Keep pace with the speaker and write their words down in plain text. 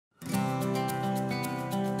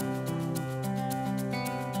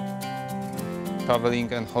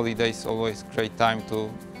Traveling and holidays always great time to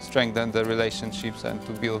strengthen the relationships and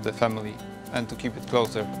to build the family and to keep it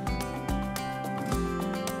closer.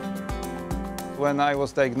 When I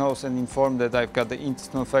was diagnosed and informed that I've got the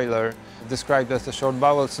intestinal failure, described as a short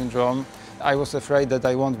bowel syndrome, I was afraid that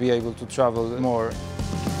I won't be able to travel more.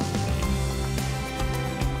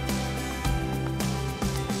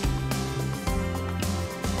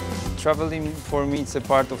 Traveling for me is a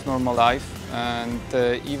part of normal life, and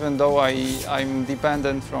even though I'm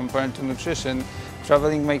dependent from parenteral nutrition,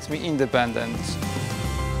 traveling makes me independent.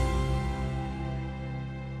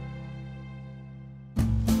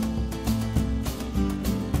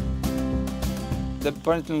 The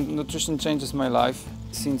parenteral nutrition changes my life.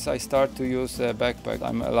 Since I start to use a backpack,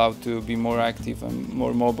 I'm allowed to be more active and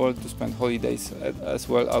more mobile, to spend holidays as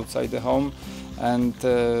well outside the home, and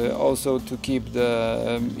also to keep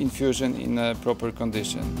the infusion in a proper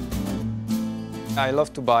condition. I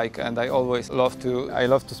love to bike, and I love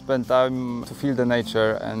to spend time to feel the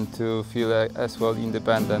nature and to feel as well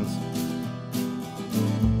independence.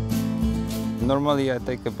 Normally I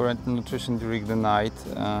take a parenteral nutrition during the night,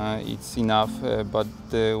 it's enough, but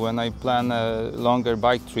when I plan a longer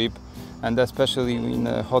bike trip, and especially in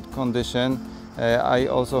a hot condition, I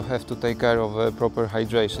also have to take care of proper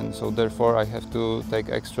hydration, so therefore I have to take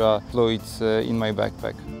extra fluids in my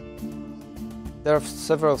backpack. There are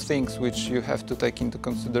several things which you have to take into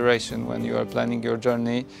consideration when you are planning your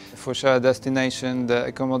journey. For sure, destination, the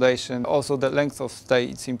accommodation, also the length of stay,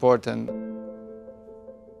 it's important.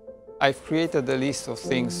 I've created a list of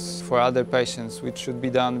things for other patients which should be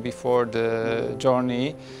done before the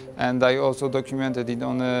journey, and I also documented it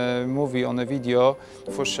on a movie, on a video.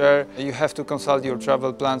 For sure, you have to consult your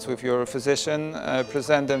travel plans with your physician,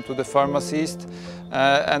 present them to the pharmacist,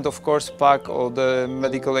 and of course pack all the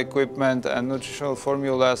medical equipment and nutritional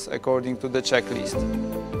formulas according to the checklist.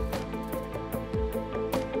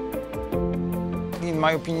 In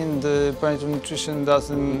my opinion, the parenteral nutrition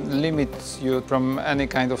doesn't limit you from any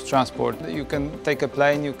kind of transport. You can take a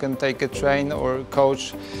plane, you can take a train or a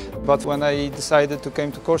coach, but when I decided to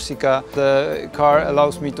come to Corsica, the car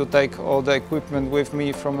allows me to take all the equipment with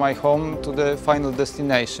me from my home to the final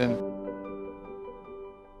destination.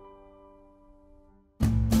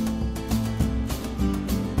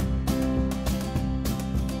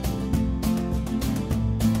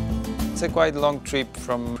 It's a quite long trip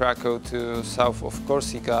from Krakow to south of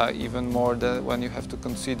Corsica, even more when you have to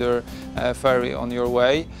consider a ferry on your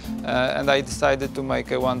way. And I decided to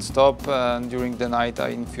make a one stop, and during the night I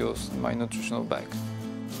infused my nutritional bag.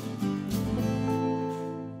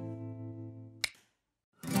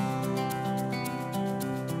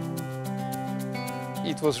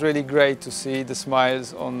 It was really great to see the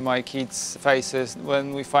smiles on my kids' faces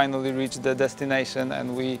when we finally reached the destination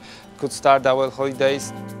and we could start our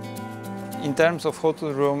holidays. In terms of hotel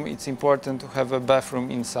room, it's important to have a bathroom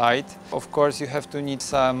inside. Of course, you have to need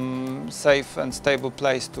some safe and stable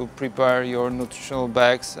place to prepare your nutritional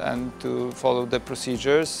bags and to follow the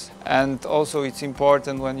procedures. And also it's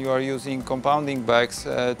important when you are using compounding bags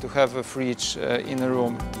to have a fridge in a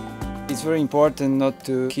room. It's very important not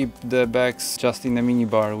to keep the bags just in a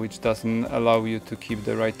minibar, which doesn't allow you to keep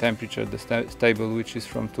the right temperature, stable, which is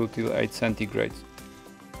from 2 till 8 centigrade.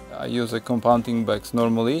 I use a compounding bags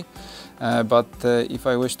normally, but if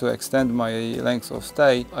I wish to extend my length of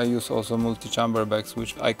stay, I use also multi-chamber bags,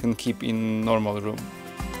 which I can keep in normal room.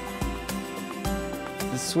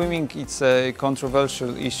 Swimming, it's a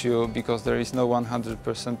controversial issue because there is no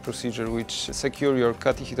 100% procedure which secure your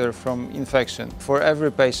catheter from infection. For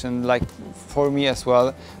every patient, like for me as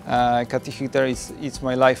well, catheter is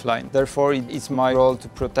my lifeline. Therefore, it's my role to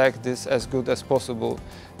protect this as good as possible.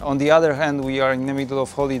 On the other hand, we are in the middle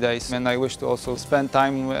of holidays and I wish to also spend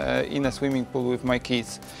time in a swimming pool with my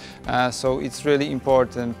kids. So it's really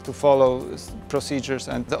important to follow procedures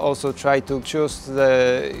and also try to choose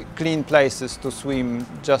the clean places to swim,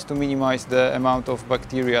 just to minimize the amount of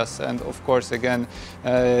bacteria and of course again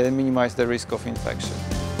minimize the risk of infection.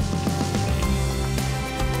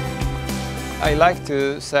 I like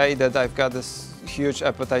to say that I've got this huge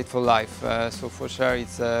appetite for life, so for sure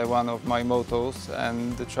it's one of my mottos,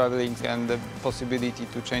 and the traveling and the possibility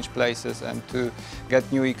to change places and to get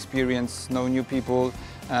new experience, know new people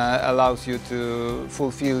allows you to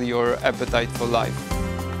fulfill your appetite for life.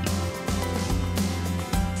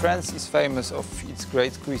 France is famous of its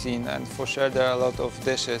great cuisine, and for sure there are a lot of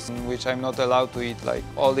dishes which I'm not allowed to eat, like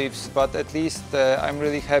olives, but at least I'm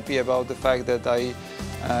really happy about the fact that I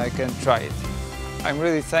can try it. I'm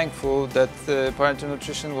really thankful that parenteral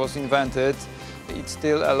nutrition was invented. it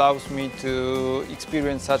still allows me to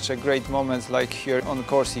experience such a great moments like here on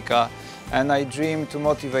Corsica, and I dream to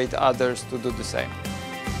motivate others to do the same.